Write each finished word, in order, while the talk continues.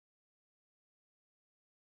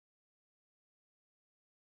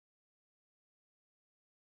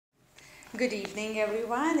Good evening,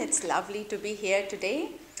 everyone. It's lovely to be here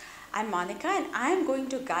today. I'm Monica, and I'm going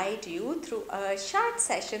to guide you through a short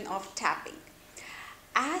session of tapping.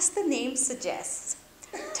 As the name suggests,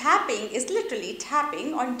 tapping is literally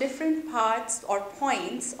tapping on different parts or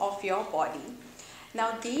points of your body.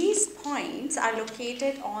 Now, these points are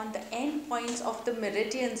located on the end points of the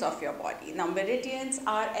meridians of your body. Now, meridians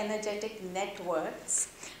are energetic networks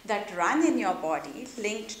that run in your body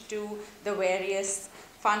linked to the various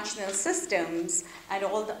functional systems and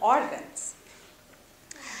all the organs.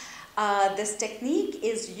 This technique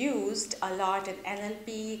is used a lot in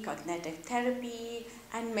NLP, cognitive therapy,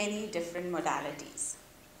 and many different modalities.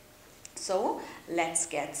 So let's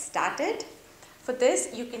get started. For this,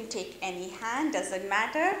 you can take any hand, doesn't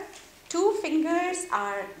matter. 2 fingers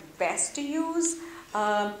are best to use,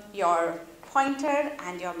 your pointer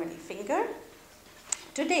and your middle finger.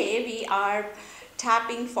 Today, we are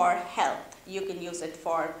tapping for health. You can use it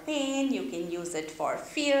for pain, you can use it for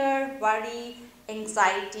fear, worry,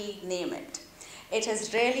 anxiety, name it. It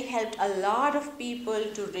has really helped a lot of people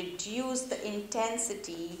to reduce the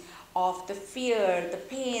intensity of the fear, the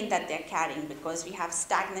pain that they're carrying because we have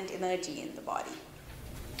stagnant energy in the body.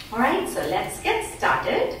 Alright, so let's get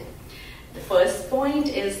started. The first point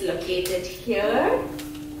is located here.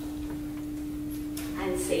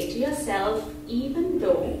 And say to yourself, even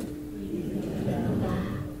though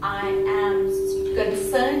I am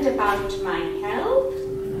concerned about my health,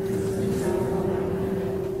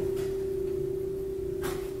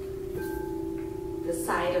 the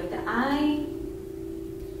side of the eye,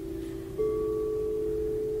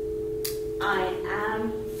 I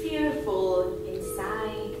am fearful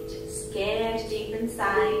inside, scared deep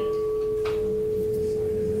inside.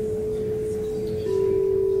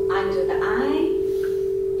 Under the eye,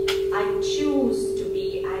 I choose to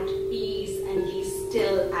be at peace and be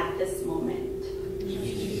still at this moment.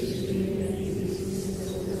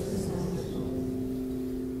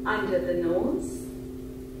 Under the nose,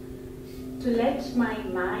 to let my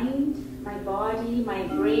mind, my body, my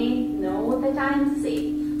brain know that I am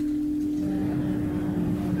safe.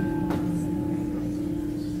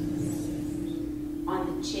 On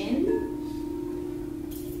the chin,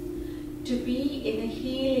 to be in a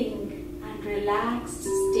healing and relaxed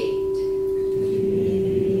state.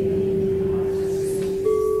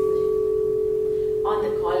 On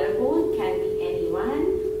the collarbone, can be anyone.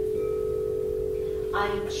 I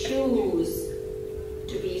choose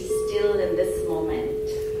to be still in this moment.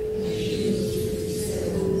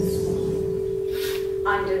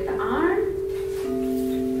 Under the arm,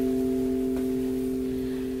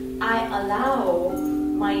 I allow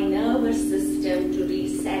my nervous system to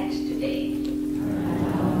reset today.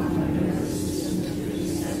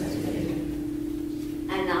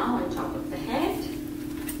 And now on top of the head,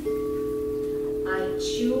 I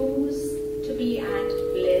choose to be at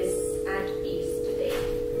bliss, at peace today.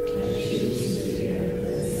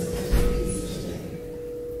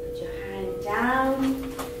 Put your hand down,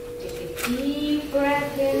 take a deep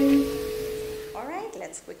breath in. All right,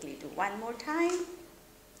 let's quickly do one more time.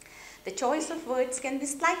 The choice of words can be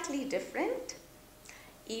slightly different,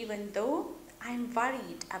 even though I'm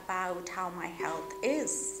worried about how my health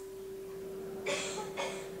is.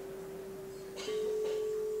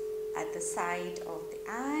 At the side of the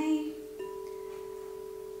eye,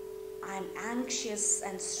 I'm anxious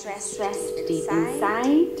and stressed deep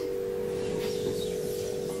inside.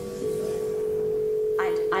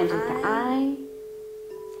 Under the eye,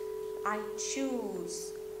 I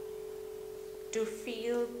choose to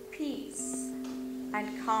feel peace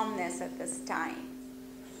and calmness at this time.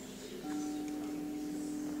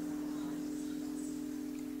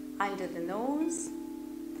 Under the nose,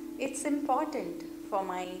 it's important for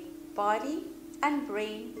my body and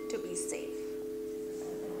brain to be safe.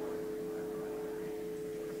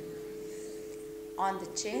 On the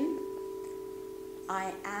chin,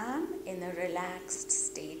 I am in a relaxed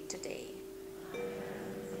state today.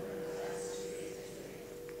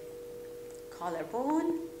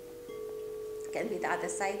 Collarbone, can be the other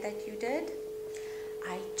side that you did.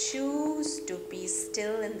 I choose to be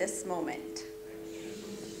still in this moment.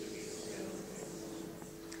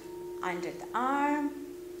 Under the arm,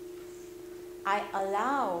 I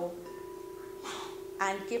allow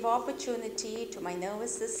and give opportunity to my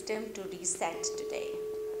nervous system to reset today.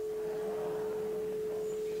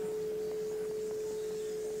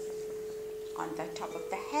 On the top of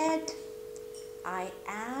the head, I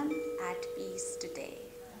am at peace today.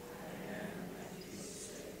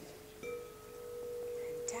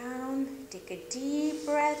 And down, take a deep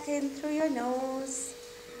breath in through your nose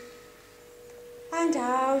and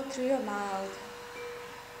out through your mouth.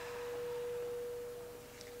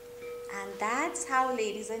 And that's how,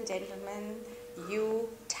 ladies and gentlemen, you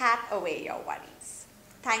tap away your worries.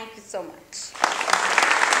 Thank you so much.